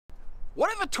What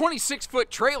if a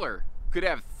 26-foot trailer could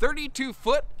have 32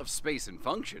 foot of space and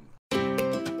function? Hey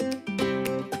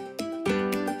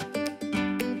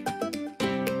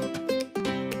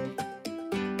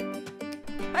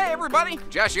everybody,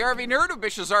 Josh the RV Nerd of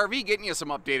Bish's RV getting you some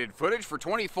updated footage for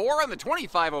 24 on the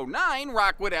 2509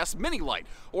 Rockwood S Mini Lite,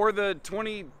 or the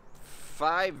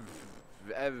 25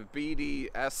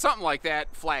 BDS, something like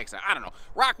that, Flagstaff. I don't know.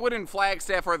 Rockwood and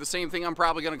Flagstaff are the same thing. I'm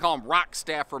probably going to call them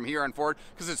Rockstaff from here on forward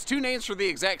because it's two names for the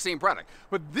exact same product.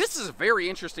 But this is a very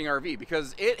interesting RV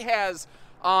because it has,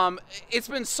 it's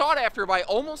been sought after by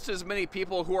almost as many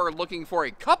people who are looking for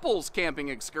a couples camping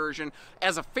excursion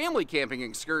as a family camping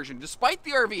excursion, despite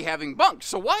the RV having bunks.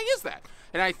 So why is that?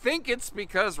 And I think it's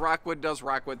because Rockwood does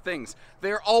Rockwood things.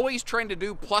 They're always trying to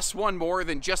do plus one more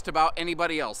than just about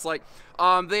anybody else. Like,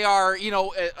 they are, you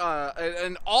know,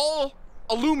 an all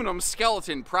aluminum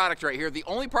skeleton product right here. The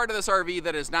only part of this RV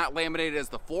that is not laminated is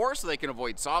the floor, so they can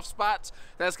avoid soft spots.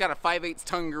 That's got a 5/8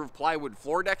 tongue groove plywood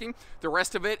floor decking. The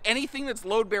rest of it, anything that's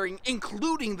load bearing,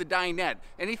 including the dinette,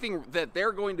 anything that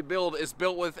they're going to build is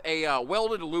built with a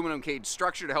welded aluminum cage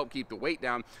structure to help keep the weight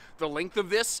down. The length of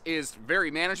this is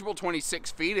very manageable,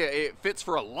 26 feet. It fits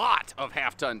for a lot of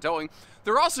half-ton towing.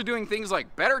 They're also doing things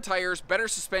like better tires, better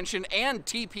suspension, and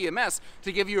TPMS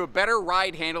to give you a better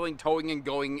ride, handling, towing, and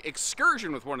going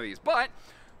excursion with one of these. But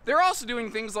they're also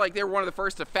doing things like they're one of the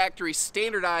first to factory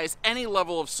standardize any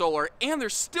level of solar, and they're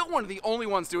still one of the only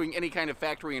ones doing any kind of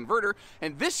factory inverter.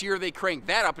 And this year they cranked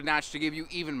that up a notch to give you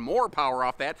even more power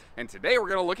off that. And today we're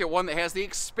going to look at one that has the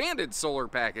expanded solar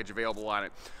package available on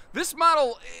it. This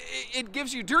model, it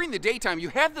gives you, during the daytime, you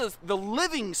have the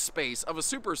living space of a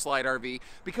super slide RV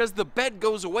because the bed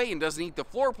goes away and doesn't eat the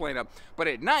floor plan up. But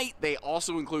at night, they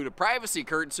also include a privacy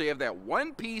curtain, so you have that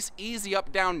one-piece, easy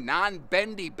up-down,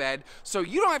 non-bendy bed, so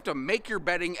you don't have to make your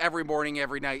bedding every morning,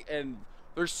 every night. And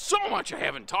there's so much I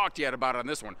haven't talked yet about on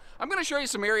this one. I'm going to show you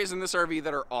some areas in this RV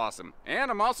that are awesome. And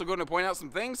I'm also going to point out some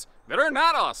things that are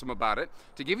not awesome about it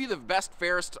to give you the best,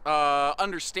 fairest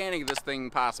understanding of this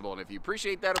thing possible. And if you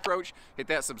appreciate that approach, hit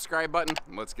that subscribe button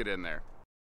and let's get in there.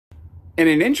 And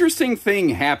an interesting thing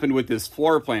happened with this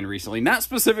floor plan recently, not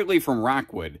specifically from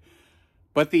Rockwood,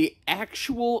 but the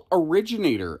actual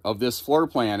originator of this floor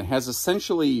plan has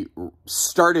essentially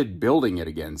started building it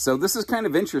again. So this is kind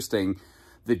of interesting.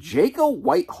 The Jayco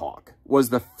Whitehawk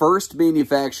was the first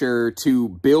manufacturer to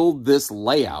build this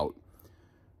layout,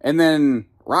 and then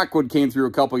Rockwood came through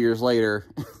a couple years later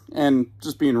and,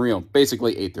 just being real,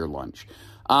 basically ate their lunch.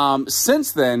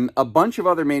 Since then, a bunch of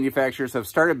other manufacturers have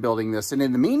started building this, and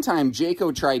in the meantime,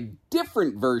 Jayco tried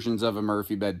different versions of a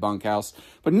Murphy bed bunkhouse,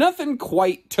 but nothing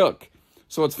quite took.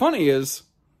 So what's funny is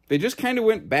they just kind of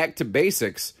went back to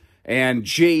basics, and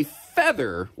Jay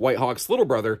Feather, Whitehawk's little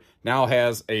brother, now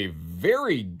has a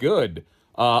very good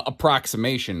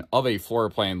approximation of a floor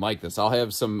plan like this. I'll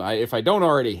have some, if I don't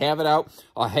already have it out,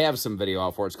 I'll have some video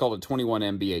out for it. It's called a 21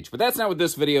 MBH. But that's not what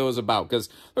this video is about, because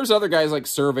there's other guys like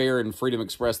Surveyor and Freedom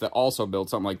Express that also build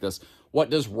something like this. What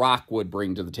does Rockwood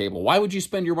bring to the table? Why would you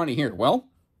spend your money here? Well,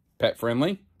 pet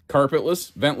friendly,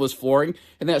 carpetless, ventless flooring,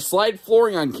 and that slide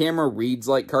flooring on camera reads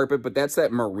like carpet, but that's that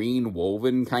marine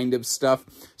woven kind of stuff.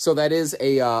 So that is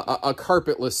a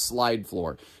carpetless slide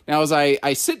floor. Now, as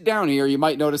I sit down here, you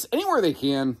might notice anywhere they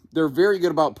can, they're very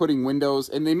good about putting windows,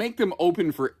 and they make them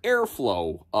open for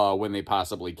airflow when they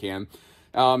possibly can.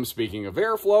 Speaking of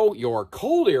airflow, your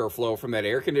cold airflow from that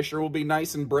air conditioner will be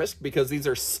nice and brisk because these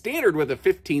are standard with a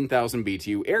 15,000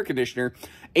 BTU air conditioner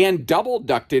and double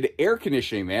ducted air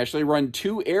conditioning. They actually run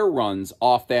 2 air runs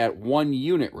off that one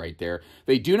unit right there.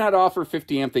 They do not offer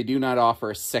 50 amp. They do not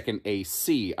offer a second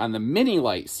AC on the Mini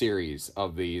Lite series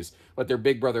of these, but their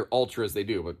big brother Ultras they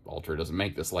do, but Ultra doesn't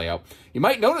make this layout. You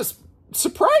might notice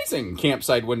surprising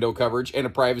campsite window coverage and a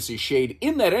privacy shade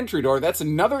in that entry door. That's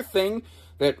another thing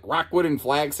that Rockwood and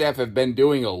Flagstaff have been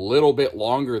doing a little bit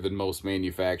longer than most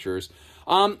manufacturers.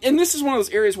 And this is one of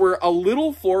those areas where a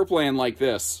little floor plan like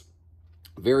this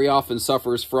very often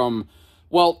suffers from,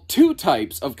 well, 2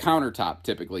 types of countertop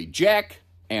typically, jack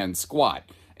and squat.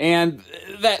 And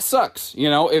that sucks, you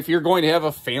know, if you're going to have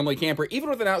a family camper, even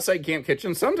with an outside camp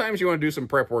kitchen, sometimes you want to do some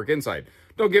prep work inside.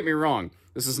 Don't get me wrong,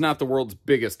 this is not the world's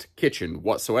biggest kitchen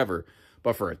whatsoever.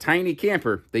 But for a tiny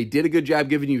camper, they did a good job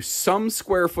giving you some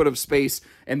square foot of space,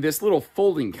 and this little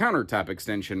folding countertop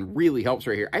extension really helps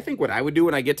right here. I think what I would do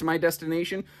when I get to my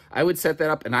destination, I would set that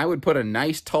up, and I would put a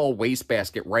nice tall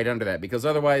wastebasket right under that, because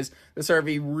otherwise, this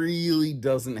RV really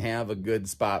doesn't have a good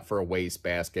spot for a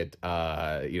wastebasket,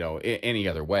 you know, any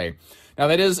other way. Now,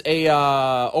 that is a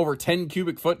over 10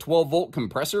 cubic foot, 12 volt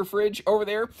compressor fridge over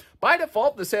there, By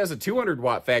default, this has a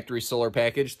 200-watt factory solar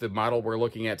package. The model we're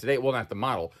looking at today, well, not the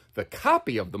model, the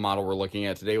copy of the model we're looking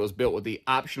at today was built with the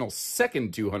optional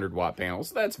second 200-watt panel,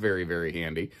 so that's very, very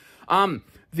handy.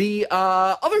 The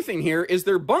other thing here is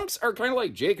their bunks are kind of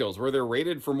like Jayco's, where they're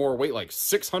rated for more weight, like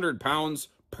 600 pounds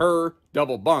per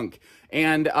double bunk.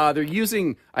 And they're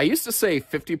using, I used to say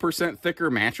 50% thicker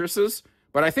mattresses,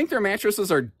 but I think their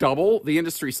mattresses are double the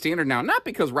industry standard now, not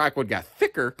because Rockwood got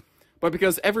thicker, but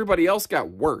because everybody else got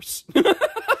worse.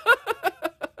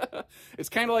 It's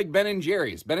kind of like Ben &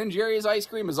 Jerry's. Ben & Jerry's ice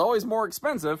cream is always more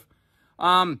expensive,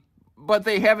 but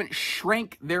they haven't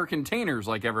shrank their containers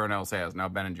like everyone else has. Now,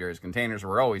 Ben & Jerry's containers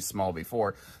were always small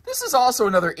before. This is also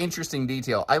another interesting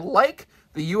detail. I like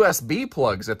the USB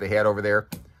plugs that they had over there,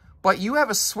 but you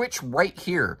have a switch right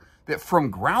here that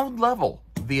from ground level,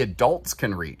 the adults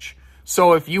can reach.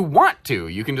 So if you want to,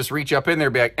 you can just reach up in there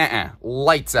and be like,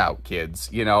 lights out, kids,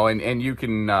 you know, and you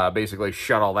can basically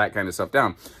shut all that kind of stuff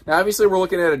down. Now, obviously, we're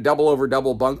looking at a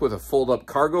double-over-double bunk with a fold-up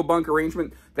cargo bunk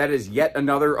arrangement. That is yet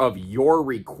another of your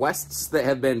requests that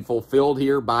have been fulfilled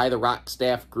here by the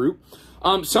Rockstaff group.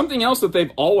 Something else that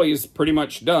they've always pretty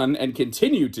much done and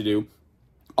continue to do,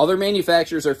 other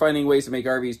manufacturers are finding ways to make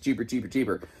RVs cheaper, cheaper,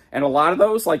 cheaper. And a lot of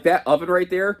those, like that oven right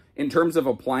there, in terms of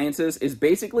appliances, is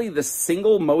basically the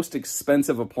single most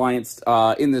expensive appliance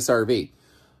in this RV.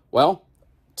 Well,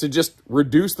 to just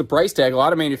reduce the price tag, a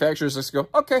lot of manufacturers just go,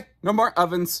 okay, no more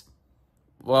ovens.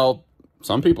 Well,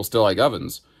 some people still like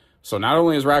ovens. So not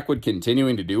only is Rockwood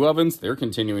continuing to do ovens, they're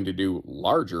continuing to do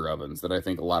larger ovens that I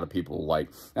think a lot of people like.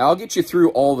 Now, I'll get you through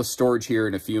all the storage here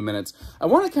in a few minutes. I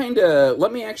want to kind of,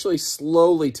 let me actually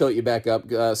slowly tilt you back up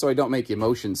so I don't make you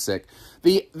motion sick.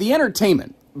 The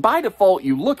entertainment, by default,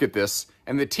 you look at this,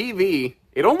 and the TV,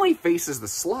 it only faces the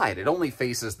slide. It only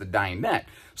faces the dinette.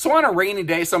 So on a rainy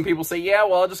day, some people say, yeah,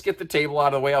 well, I'll just get the table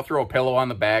out of the way. I'll throw a pillow on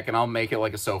the back, and I'll make it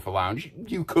like a sofa lounge.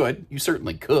 You could. You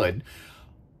certainly could.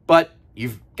 But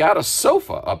you've got a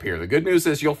sofa up here. The good news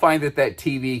is you'll find that that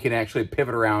TV can actually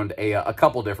pivot around a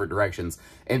couple different directions.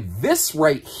 And this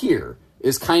right here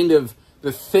is kind of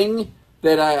the thing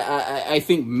that I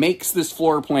think makes this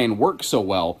floor plan work so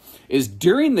well, is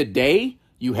during the day,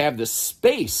 you have the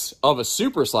space of a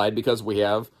super slide because we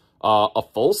have a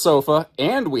full sofa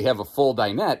and we have a full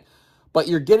dinette, but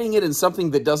you're getting it in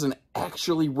something that doesn't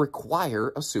actually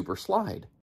require a super slide.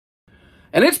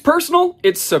 And it's personal,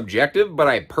 it's subjective, but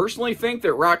I personally think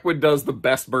that Rockwood does the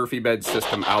best Murphy bed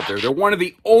system out there. They're one of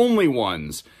the only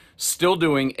ones still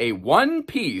doing a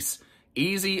one-piece,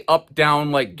 easy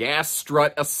up-down, like gas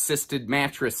strut assisted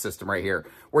mattress system right here,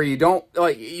 where you don't,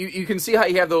 like, you can see how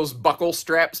you have those buckle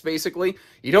straps, basically.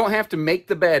 You don't have to make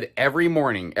the bed every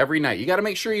morning, every night. You got to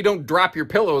make sure you don't drop your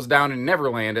pillows down in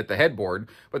Neverland at the headboard.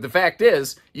 But the fact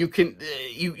is, you can,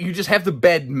 you just have the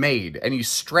bed made, and you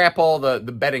strap all the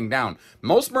bedding down.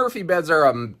 Most Murphy beds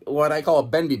are what I call a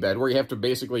bendy bed, where you have to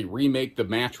basically remake the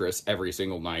mattress every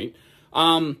single night.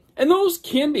 And those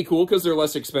can be cool because they're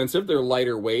less expensive, they're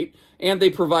lighter weight, and they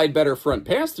provide better front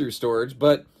pass-through storage,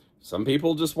 but some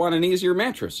people just want an easier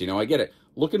mattress. You know, I get it.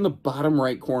 Look in the bottom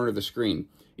right corner of the screen.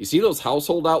 You see those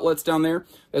household outlets down there?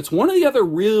 That's one of the other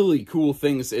really cool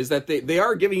things, is that they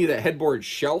are giving you that headboard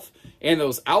shelf and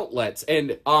those outlets.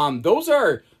 And those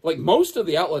are, like most of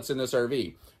the outlets in this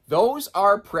RV, those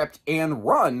are prepped and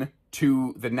run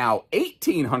to the now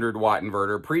 1,800 watt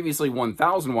inverter, previously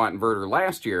 1,000 watt inverter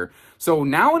last year. So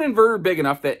now an inverter big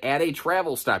enough that at a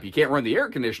travel stop, you can't run the air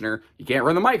conditioner, you can't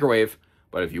run the microwave,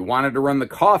 but if you wanted to run the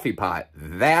coffee pot,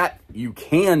 that you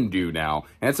can do now.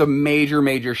 And it's a major,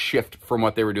 major shift from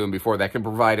what they were doing before. That can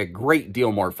provide a great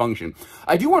deal more function.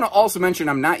 I do want to also mention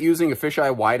I'm not using a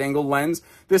fisheye wide-angle lens.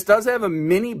 This does have a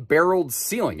mini barreled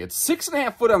ceiling. It's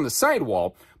 6.5 foot on the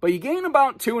sidewall, but you gain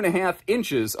about 2.5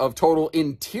 inches of total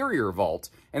interior vault.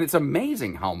 And it's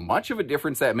amazing how much of a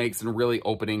difference that makes in really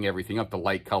opening everything up. The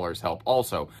light colors help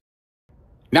also.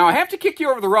 Now, I have to kick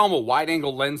you over the realm of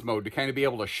wide-angle lens mode to kind of be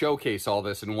able to showcase all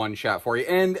this in one shot for you.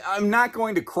 And I'm not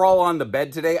going to crawl on the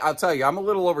bed today. I'll tell you, I'm a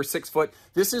little over 6 foot.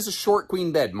 This is a short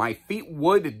queen bed. My feet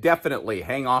would definitely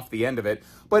hang off the end of it,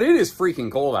 but it is freaking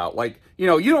cold out. Like, you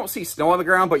know, you don't see snow on the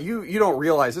ground, but you don't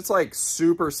realize it's like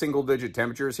super single-digit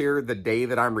temperatures here the day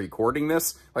that I'm recording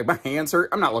this. Like, my hands hurt.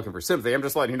 I'm not looking for sympathy. I'm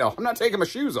just letting you know, I'm not taking my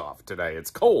shoes off today.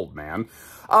 It's cold, man.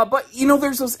 But, you know,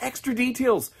 there's those extra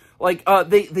details. Like,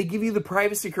 they give you the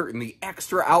privacy curtain, the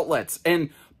extra outlets,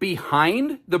 and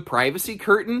behind the privacy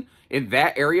curtain, in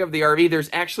that area of the RV,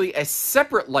 there's actually a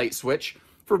separate light switch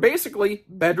for basically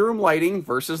bedroom lighting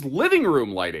versus living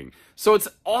room lighting. So it's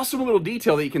an awesome little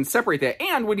detail that you can separate that.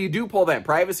 And when you do pull that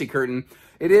privacy curtain,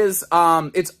 it is,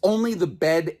 it's only the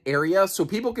bed area, so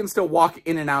people can still walk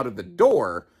in and out of the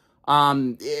door,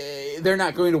 they're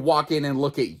not going to walk in and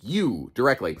look at you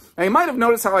directly. Now, you might have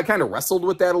noticed how I kind of wrestled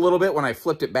with that a little bit when I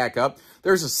flipped it back up.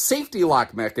 There's a safety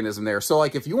lock mechanism there. So,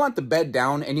 like, if you want the bed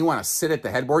down and you want to sit at the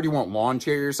headboard, you won't lawn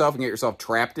chair yourself and get yourself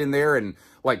trapped in there and,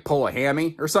 like, pull a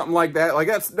hammy or something like that. Like,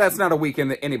 that's not a weekend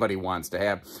that anybody wants to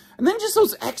have. And then just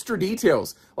those extra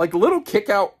details, like little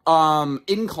kick-out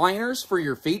incliners for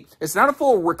your feet. It's not a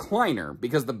full recliner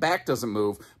because the back doesn't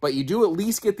move, but you do at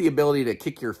least get the ability to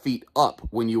kick your feet up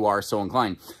when you are so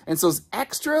inclined. And so those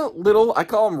extra little, I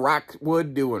call them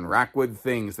Rockwood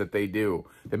things that they do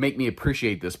that make me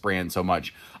appreciate this brand so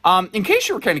much. In case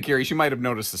you were kind of curious, you might have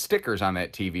noticed the stickers on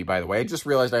that TV, by the way. I just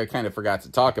realized I kind of forgot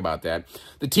to talk about that.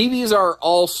 The TVs are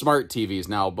all smart TVs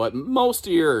now, but most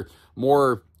of your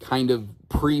more kind of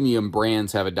premium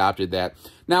brands have adopted that.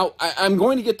 Now, I'm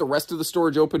going to get the rest of the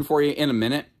storage open for you in a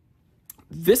minute.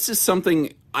 This is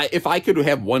something, if I could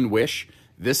have one wish,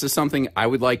 this is something I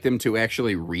would like them to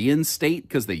actually reinstate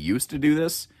because they used to do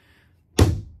this.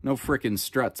 No frickin'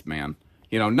 struts, man.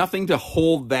 You know, nothing to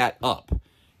hold that up.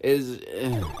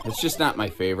 It's just not my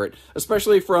favorite,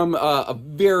 especially from a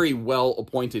very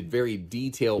well-appointed, very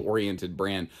detail-oriented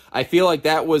brand. I feel like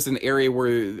that was an area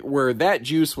where that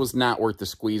juice was not worth the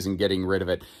squeeze and getting rid of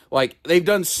it. Like, they've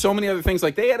done so many other things.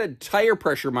 Like, they had a tire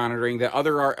pressure monitoring that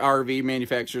other RV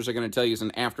manufacturers are going to tell you is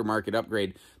an aftermarket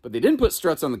upgrade, but they didn't put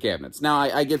struts on the cabinets. Now,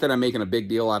 I get that I'm making a big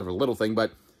deal out of a little thing,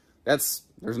 but there's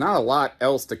not a lot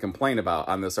else to complain about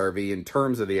on this RV in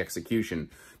terms of the execution.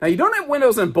 Now, you don't have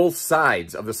windows on both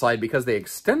sides of the slide because they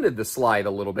extended the slide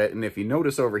a little bit, and if you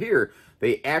notice over here,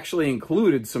 they actually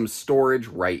included some storage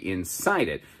right inside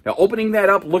it. Now, opening that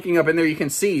up, looking up in there, you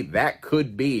can see that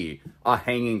could be a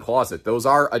hanging closet. Those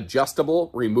are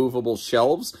adjustable, removable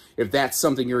shelves, if that's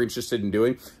something you're interested in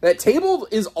doing. That table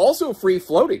is also free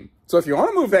floating. So if you want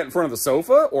to move that in front of the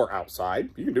sofa or outside,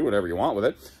 you can do whatever you want with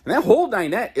it. And that whole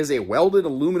dinette is a welded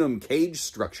aluminum cage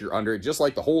structure under it, just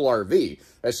like the whole RV.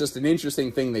 That's just an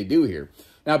interesting thing they do here.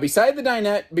 Now, beside the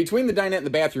dinette, between the dinette and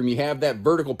the bathroom, you have that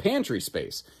vertical pantry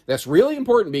space. That's really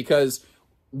important because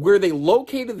where they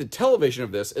located the television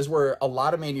of this is where a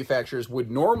lot of manufacturers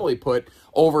would normally put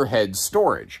overhead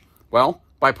storage. Well,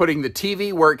 by putting the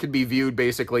TV where it could be viewed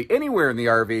basically anywhere in the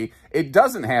RV, it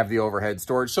doesn't have the overhead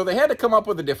storage, so they had to come up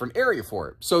with a different area for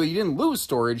it. So you didn't lose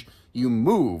storage, you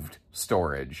moved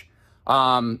storage.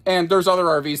 And there's other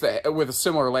RVs that with a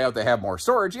similar layout that have more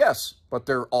storage, yes, but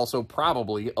they're also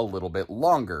probably a little bit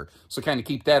longer. So kind of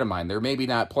keep that in mind. They're maybe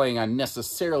not playing on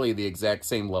necessarily the exact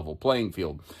same level playing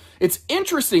field. It's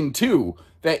interesting, too,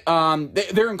 that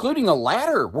they're including a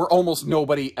ladder where almost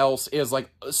nobody else is. Like,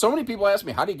 so many people ask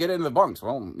me, how do you get into the bunks?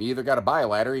 Well, you either got to buy a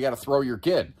ladder or you got to throw your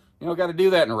kid. You don't got to do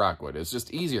that in Rockwood. It's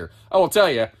just easier. I will tell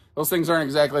you, those things aren't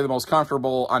exactly the most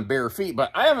comfortable on bare feet,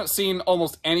 but I haven't seen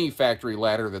almost any factory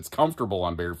ladder that's comfortable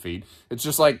on bare feet. It's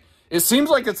just like, it seems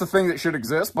like it's a thing that should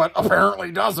exist, but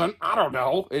apparently doesn't. I don't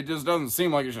know. It just doesn't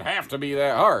seem like it should have to be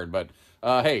that hard, but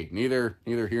hey, neither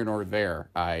here nor there,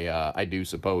 I do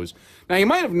suppose. Now, you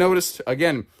might have noticed,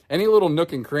 again, any little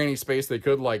nook and cranny space they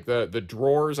could, like the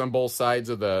drawers on both sides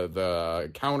of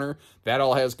the counter, that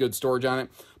all has good storage on it.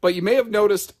 But you may have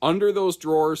noticed under those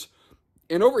drawers,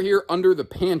 and over here under the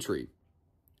pantry,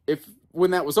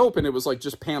 when that was open, it was like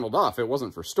just paneled off. It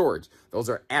wasn't for storage. Those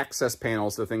are access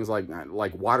panels to things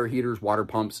like water heaters, water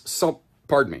pumps,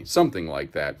 something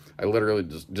like that. I literally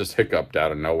just hiccuped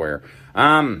out of nowhere.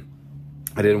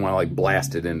 I didn't want to like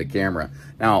blast it into camera.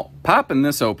 Now, popping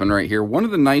this open right here, one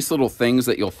of the nice little things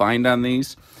that you'll find on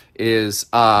these is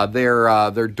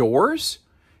their doors.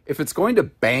 If it's going to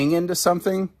bang into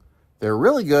something, they're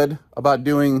really good about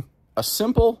doing a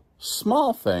simple,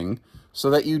 small thing so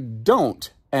that you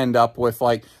don't end up with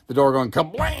like the door going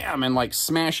kablam and like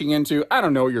smashing into, I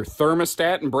don't know, your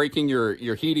thermostat and breaking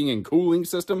your heating and cooling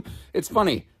system. It's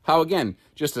funny how, again,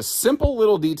 just a simple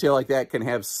little detail like that can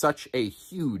have such a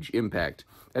huge impact.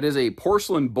 That is a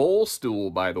porcelain bowl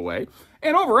stool, by the way.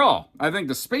 And overall, I think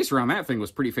the space around that thing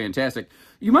was pretty fantastic.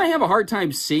 You might have a hard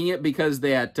time seeing it because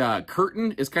that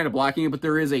curtain is kind of blocking it, but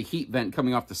there is a heat vent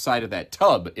coming off the side of that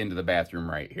tub into the bathroom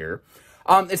right here.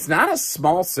 It's not a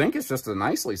small sink. It's just a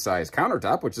nicely sized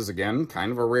countertop, which is, again,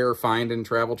 kind of a rare find in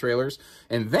travel trailers.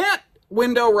 And that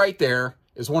window right there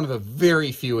is one of the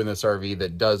very few in this RV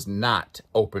that does not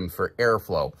open for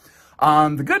airflow.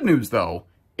 The good news, though,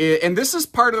 and this is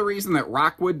part of the reason that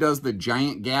Rockwood does the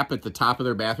giant gap at the top of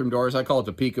their bathroom doors. I call it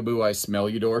the peekaboo, I smell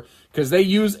you door, because they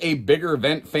use a bigger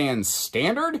vent fan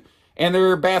standard. And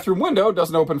their bathroom window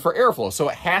doesn't open for airflow. So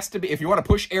it has to be, if you want to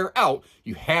push air out,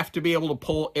 you have to be able to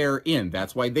pull air in.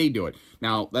 That's why they do it.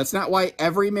 Now, that's not why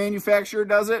every manufacturer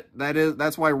does it.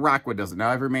 That's why Rockwood does it.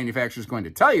 Now, every manufacturer is going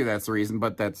to tell you that's the reason,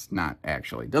 but that's not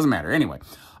actually. Doesn't matter. Anyway,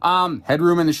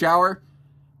 headroom in the shower.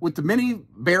 With the mini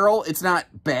barrel, it's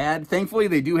not bad. Thankfully,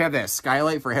 they do have that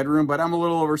skylight for headroom, but I'm a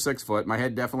little over 6 foot. My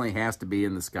head definitely has to be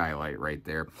in the skylight right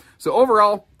there. So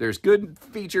overall, there's good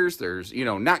features. There's, you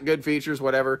know, not good features,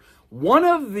 whatever. One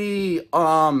of the,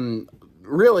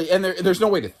 really, and there's no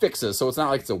way to fix this, so it's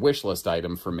not like it's a wish list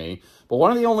item for me, but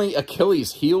one of the only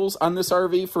Achilles heels on this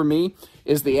RV for me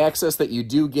is the access that you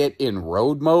do get in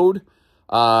road mode,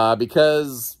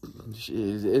 because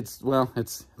it's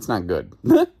not good.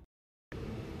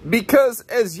 Because,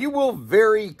 as you will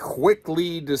very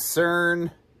quickly discern,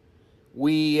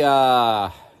 we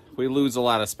lose a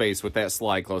lot of space with that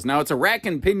slide close. Now, it's a rack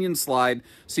and pinion slide,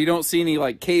 so you don't see any,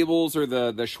 like, cables or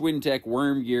the Schwintek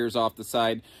worm gears off the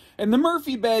side. And the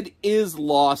Murphy bed is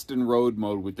lost in road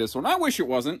mode with this one. I wish it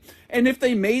wasn't. And if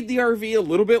they made the RV a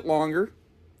little bit longer,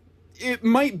 it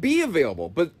might be available.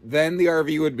 But then the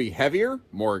RV would be heavier,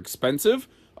 more expensive,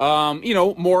 you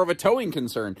know, more of a towing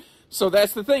concern. So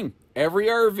that's the thing. Every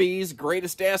RV's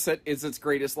greatest asset is its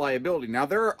greatest liability. Now,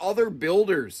 there are other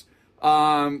builders,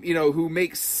 you know, who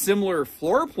make similar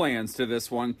floor plans to this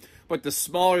one, but the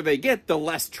smaller they get, the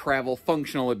less travel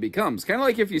functional it becomes. Kind of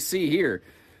like if you see here,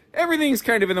 everything's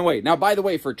kind of in the way. Now, by the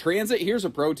way, for transit, here's a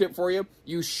pro tip for you.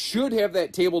 You should have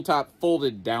that tabletop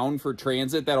folded down for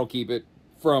transit. That'll keep it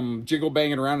from jiggle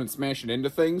banging around and smashing into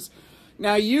things.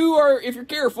 Now, if you're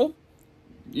careful,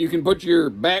 you can put your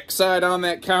backside on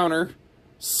that counter,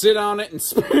 sit on it and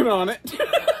spin on it,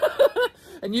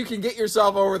 and you can get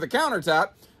yourself over the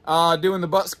countertop doing the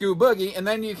butt scoop boogie, and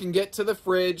then you can get to the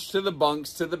fridge, to the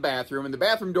bunks, to the bathroom, and the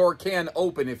bathroom door can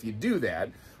open if you do that.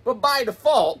 But by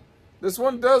default, this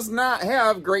one does not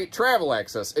have great travel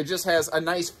access. It just has a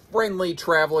nice, friendly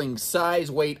traveling size,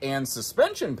 weight, and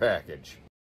suspension package.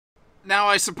 Now,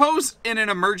 I suppose in an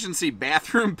emergency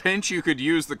bathroom pinch, you could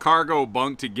use the cargo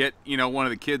bunk to get, you know, one of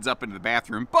the kids up into the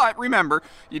bathroom. But remember,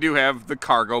 you do have the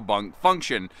cargo bunk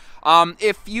function.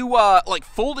 If you, like,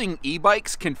 folding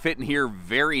e-bikes can fit in here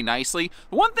very nicely.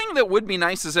 One thing that would be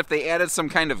nice is if they added some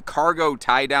kind of cargo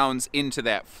tie-downs into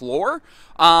that floor.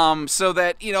 So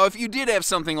that, you know, if you did have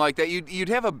something like that, you'd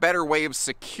have a better way of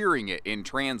securing it in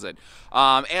transit.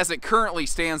 As it currently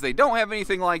stands, they don't have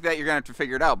anything like that. You're going to have to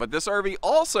figure it out. But this RV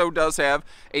also does have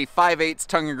a 5/8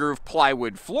 tongue and groove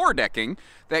plywood floor decking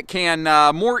that can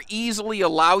more easily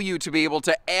allow you to be able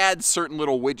to add certain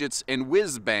little widgets and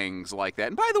whiz bangs like that.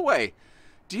 And by the way,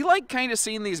 do you like kind of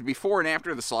seeing these before and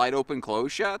after the slide open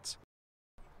close shots?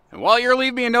 And while you're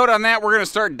leaving me a note on that, we're going to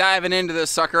start diving into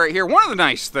this sucker right here. One of the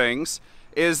nice things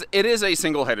is it is a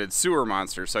single-headed sewer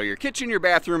monster. So your kitchen, your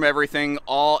bathroom, everything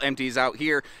all empties out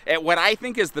here at what I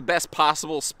think is the best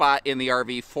possible spot in the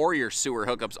RV for your sewer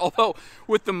hookups. Although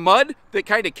with the mud that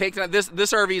kind of caked on this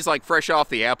RV is like fresh off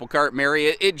the apple cart, Mary.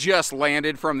 It just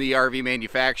landed from the RV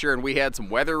manufacturer, and we had some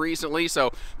weather recently,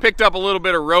 so picked up a little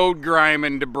bit of road grime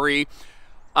and debris.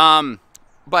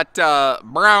 But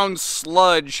brown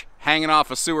sludge hanging off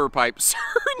a sewer pipe,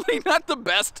 certainly not the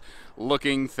best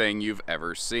looking thing you've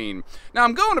ever seen. Now,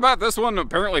 I'm going about this one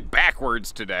apparently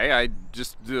backwards today.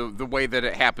 The way that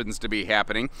it happens to be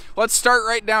happening. Let's start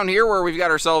right down here where we've got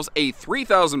ourselves a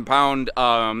 3,000-pound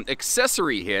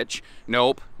accessory hitch.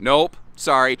 Nope,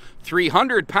 sorry,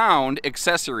 300-pound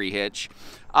accessory hitch.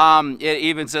 It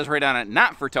even says right on it,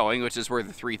 not for towing, which is where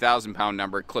the 3,000-pound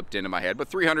number clipped into my head, but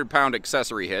 300-pound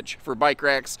accessory hitch for bike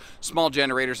racks, small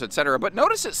generators, etc. But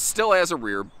notice it still has a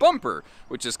rear bumper,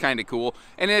 which is kind of cool.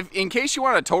 And in case you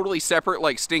want a totally separate,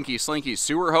 like Stinky Slinky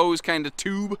sewer hose kind of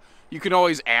tube, you can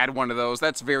always add one of those.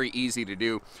 That's very easy to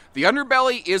do. The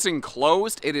underbelly is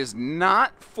enclosed. It is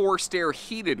not forced air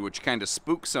heated, which kind of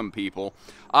spooks some people.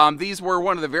 These were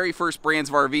one of the very first brands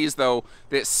of RVs, though,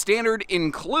 that standard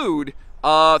include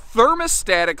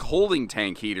thermostatic holding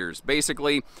tank heaters.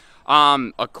 Basically,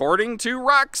 according to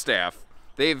Rockstaff,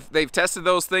 they've tested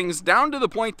those things down to the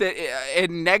point that at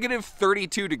negative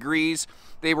 32 degrees,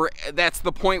 that's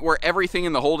the point where everything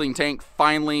in the holding tank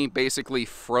finally basically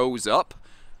froze up.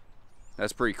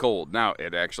 That's pretty cold. Now,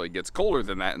 it actually gets colder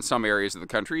than that in some areas of the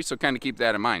country, so kind of keep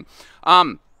that in mind.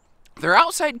 Their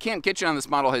outside camp kitchen on this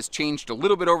model has changed a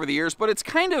little bit over the years, but it's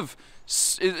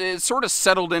sort of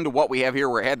settled into what we have here,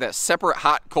 where it had that separate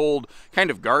hot-cold kind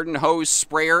of garden hose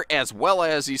sprayer, as well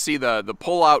as you see the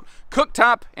pull-out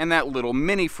cooktop and that little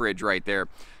mini fridge right there.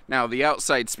 Now, the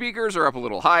outside speakers are up a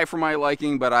little high for my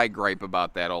liking, but I gripe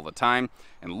about that all the time.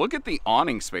 And look at the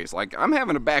awning space. Like, I'm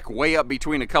having to back way up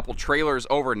between a couple trailers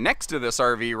over next to this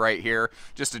RV right here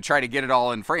just to try to get it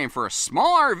all in frame. For a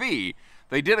small RV,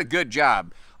 they did a good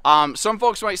job. Some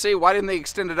folks might say, why didn't they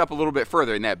extend it up a little bit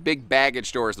further? And that big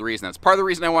baggage door is the reason. That's part of the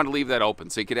reason I wanted to leave that open,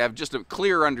 so you could have just a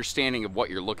clear understanding of what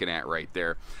you're looking at right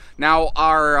there. Now,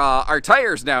 our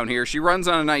tires down here, she runs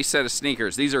on a nice set of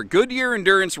sneakers. These are Goodyear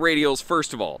Endurance radials,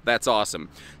 first of all. That's awesome.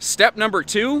 Step number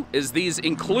 2 is these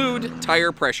include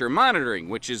tire pressure monitoring,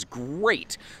 which is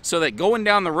great. So that going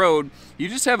down the road, you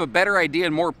just have a better idea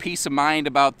and more peace of mind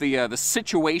about the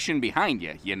situation behind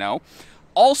you, you know?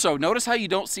 Also, notice how you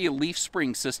don't see a leaf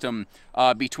spring system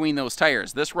between those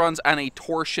tires. This runs on a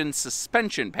torsion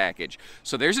suspension package.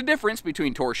 So there's a difference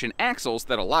between torsion axles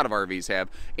that a lot of RVs have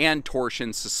and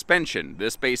torsion suspension.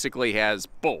 This basically has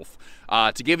both.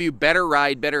 To give you better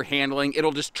ride, better handling,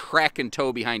 it'll just track and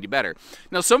tow behind you better.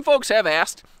 Now, some folks have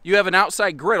asked, you have an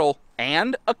outside griddle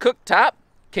and a cooktop.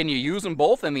 Can you use them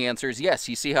both? And the answer is yes.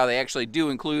 You see how they actually do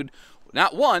include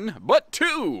not 1, but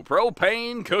 2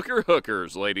 propane cooker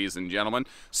hookers, ladies and gentlemen.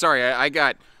 Sorry,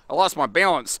 I lost my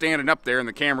balance standing up there and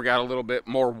the camera got a little bit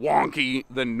more wonky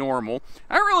than normal.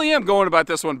 I really am going about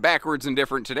this one backwards and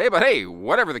different today, but hey,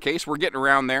 whatever the case, we're getting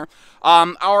around there.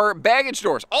 Our baggage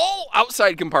doors, all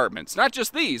outside compartments, not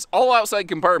just these, all outside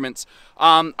compartments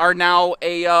are now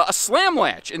a slam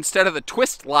latch instead of the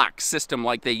twist lock system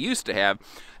like they used to have.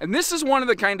 And this is one of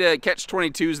the kind of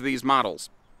catch-22s of these models.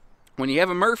 When you have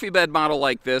a Murphy bed model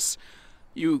like this,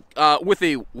 you with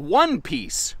a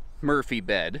one-piece Murphy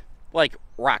bed, like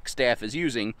Rockstaff is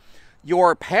using,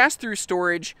 your pass-through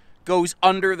storage goes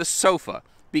under the sofa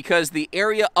because the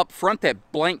area up front,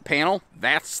 that blank panel,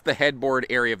 that's the headboard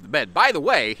area of the bed. By the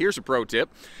way, here's a pro tip.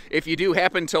 If you do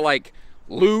happen to, like,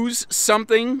 lose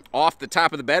something off the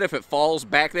top of the bed, if it falls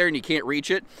back there and you can't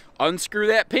reach it, unscrew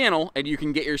that panel and you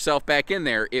can get yourself back in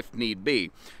there if need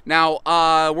be. Now,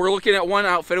 we're looking at one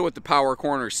outfitted with the power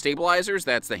corner stabilizers.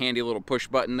 That's the handy little push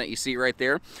button that you see right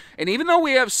there. And even though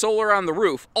we have solar on the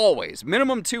roof, always,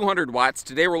 minimum 200 watts,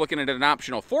 today we're looking at an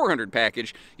optional 400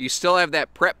 package, you still have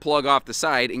that prep plug off the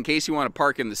side in case you want to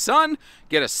park in the sun,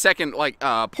 get a second, like,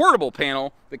 portable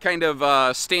panel that kind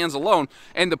of stands alone.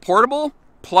 And the portable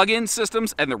plug-in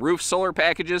systems and the roof solar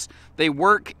packages, they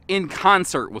work in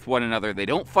concert with one another. They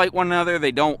don't fight one another.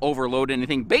 They don't overload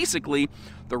anything. Basically,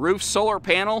 the roof solar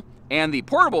panel and the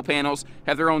portable panels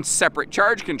have their own separate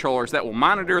charge controllers that will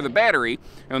monitor the battery,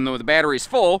 and when the battery's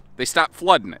full, they stop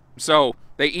flooding it. So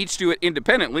they each do it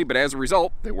independently, but as a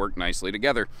result, they work nicely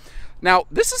together. Now,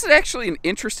 this is actually an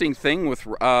interesting thing with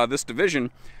this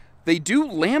division. They do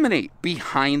laminate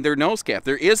behind their nose cap.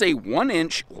 There is a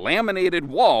 1-inch laminated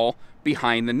wall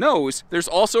behind the nose. There's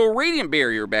also a radiant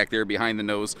barrier back there behind the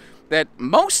nose that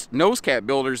most nose cap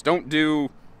builders don't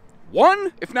do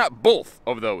one, if not both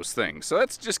of those things. So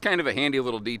that's just kind of a handy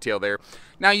little detail there.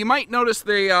 Now, you might notice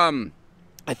they,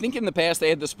 I think in the past they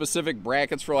had the specific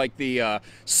brackets for like the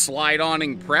slide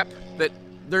awning prep that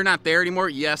they're not there anymore.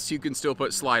 Yes, you can still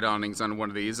put slide awnings on one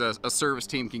of these. A service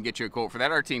team can get you a quote for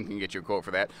that. Our team can get you a quote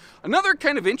for that. Another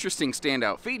kind of interesting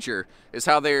standout feature is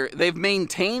how they've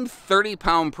maintained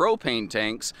 30-pound propane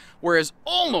tanks, whereas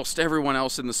almost everyone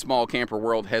else in the small camper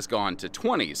world has gone to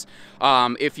 20s.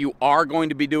 If you are going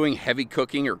to be doing heavy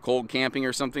cooking or cold camping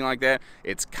or something like that,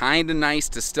 it's kind of nice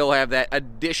to still have that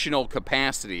additional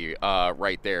capacity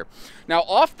right there. Now,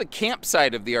 off the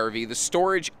campsite of the RV, the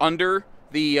storage under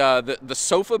the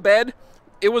sofa bed,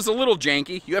 it was a little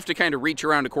janky. You have to kind of reach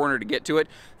around a corner to get to it.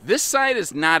 This side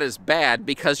is not as bad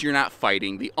because you're not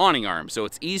fighting the awning arm, so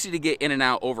it's easy to get in and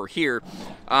out over here.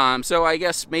 So I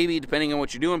guess maybe depending on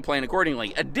what you're doing, plan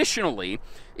accordingly. Additionally,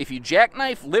 if you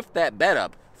jackknife lift that bed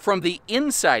up from the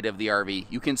inside of the RV,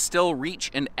 you can still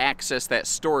reach and access that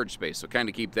storage space, so kind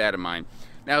of keep that in mind.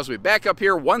 Now, as we back up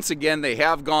here, once again, they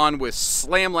have gone with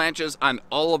slam latches on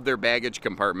all of their baggage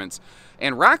compartments.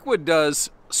 And Rockwood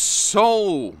does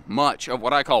so much of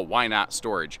what I call why not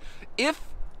storage. If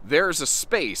there's a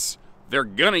space, they're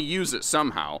gonna use it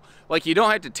somehow. Like, you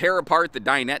don't have to tear apart the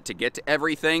dinette to get to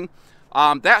everything.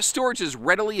 That storage is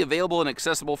readily available and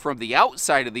accessible from the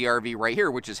outside of the RV right here,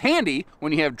 which is handy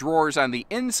when you have drawers on the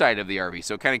inside of the RV.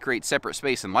 So it kind of creates separate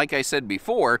space. And like I said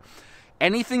before,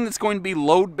 anything that's going to be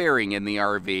load-bearing in the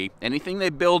RV, anything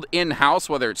they build in-house,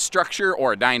 whether it's structure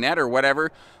or a dinette or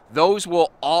whatever, those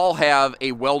will all have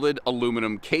a welded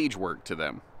aluminum cage work to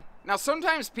them. Now,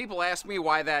 sometimes people ask me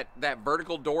why that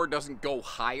vertical door doesn't go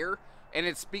higher, and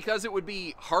it's because it would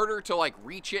be harder to, like,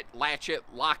 reach it, latch it,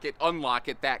 lock it, unlock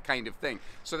it, that kind of thing.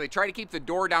 So they try to keep the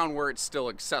door down where it's still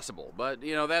accessible. But,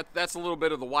 you know, that's a little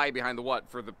bit of the why behind the what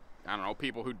for the I don't know,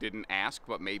 people who didn't ask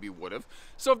but maybe would have.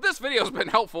 So if this video has been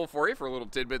helpful for you, for little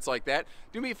tidbits like that,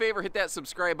 do me a favor, hit that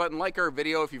subscribe button, like our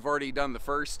video if you've already done the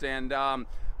first, and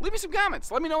leave me some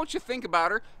comments. Let me know what you think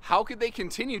about her. How could they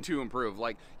continue to improve?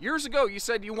 Like, years ago, you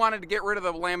said you wanted to get rid of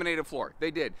the laminated floor.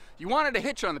 They did. You wanted a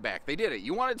hitch on the back. They did it.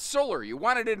 You wanted solar. You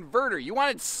wanted an inverter. You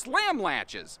wanted slam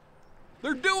latches.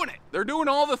 They're doing it. They're doing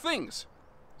all the things.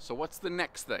 So what's the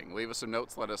next thing? Leave us some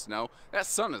notes. Let us know. That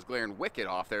sun is glaring wicked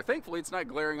off there. Thankfully, it's not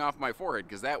glaring off my forehead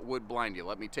because that would blind you.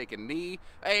 Let me take a knee.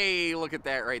 Hey, look at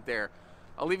that right there.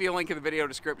 I'll leave you a link in the video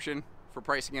description for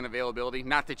pricing and availability.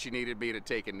 Not that you needed me to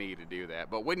take a knee to do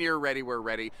that, but when you're ready, we're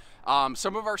ready.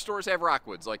 Some of our stores have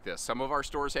Rockwoods like this. Some of our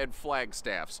stores had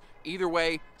Flagstaffs. Either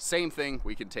way, same thing.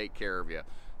 We can take care of you.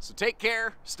 So take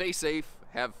care, stay safe,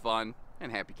 have fun,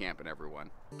 and happy camping,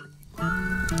 everyone.